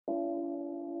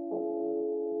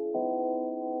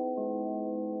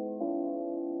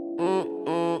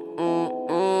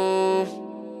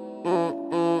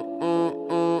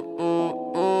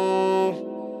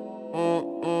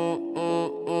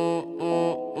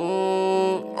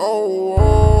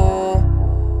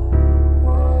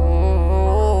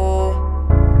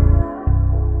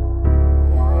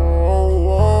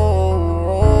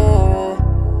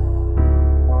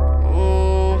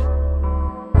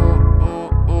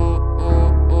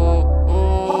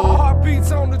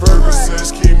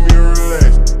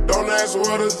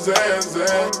Zans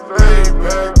at? Lay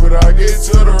back, but I get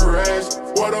to the rest.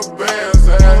 Where the band's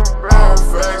at? All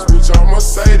facts, bitch, I'ma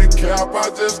say the cap, I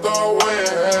just don't wear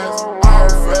hats. All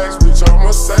facts, bitch,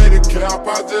 I'ma say the cap,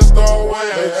 I just don't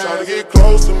wear hats. They tryna get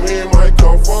close to me, might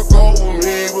come fuck over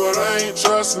me, but I ain't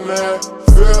trusting that.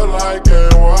 Feel like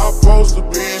ain't where I'm supposed to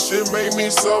be, shit make me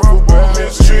suffer bad.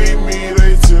 Mistreat me,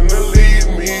 they tend to leave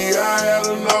me, I had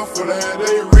enough of that.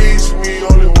 They reach me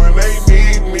only when they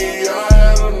need me, I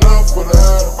had enough of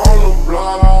that. On the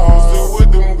block, still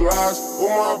with them Glocks,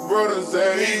 where my brother's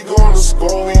at, he gonna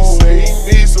score. He say he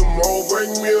needs some more, bring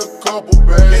me a couple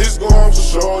bags. It's going for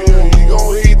sure, yeah, he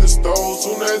gon' heat the stove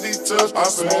soon as he touch. I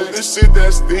smoke this shit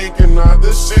that's stinking, not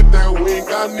this shit that wink.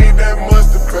 I need that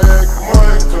mustard pack,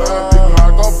 mud clap, big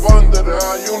lock up under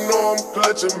there. You know I'm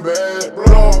clutching bad,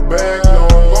 blow it back, no,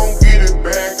 I'm gon' get it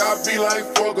back. I be like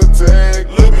fuck a tag,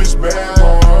 little bitch bag,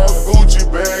 Gucci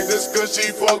bag, just cause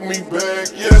she fuck me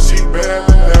back. Yeah, she bad,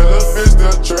 but that little bitch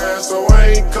that trash, so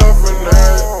I ain't cuffin'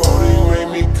 that. Only make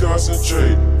me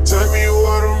concentrate. Tell me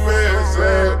where the man's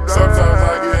at. Sometimes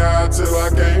I get high till I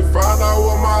can't find out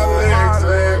where my legs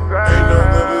at. Ain't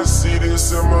nothing to see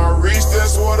this in my reach,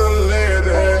 that's where the lead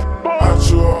at. I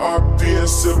chew a RP and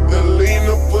sip the lean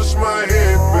to push my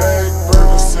head back.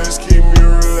 Percocets keep me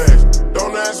relaxed.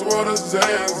 Don't ask where the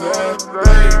Zans at.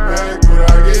 Lay back,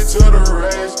 but I get to the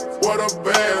rest. Where the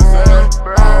band's at?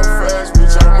 All facts,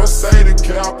 bitch, I'ma say the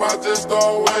cap, I just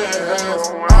don't wear hats.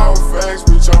 All facts,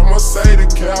 bitch, I'ma say the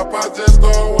cap, I just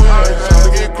don't wear hats.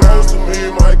 Tryna get close to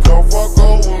me, might come fuck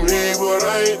over me, but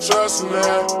I ain't trusting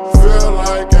that. Feel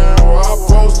like ain't where I'm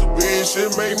supposed to be,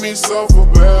 shit make me suffer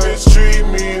bad. Mistreat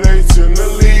me,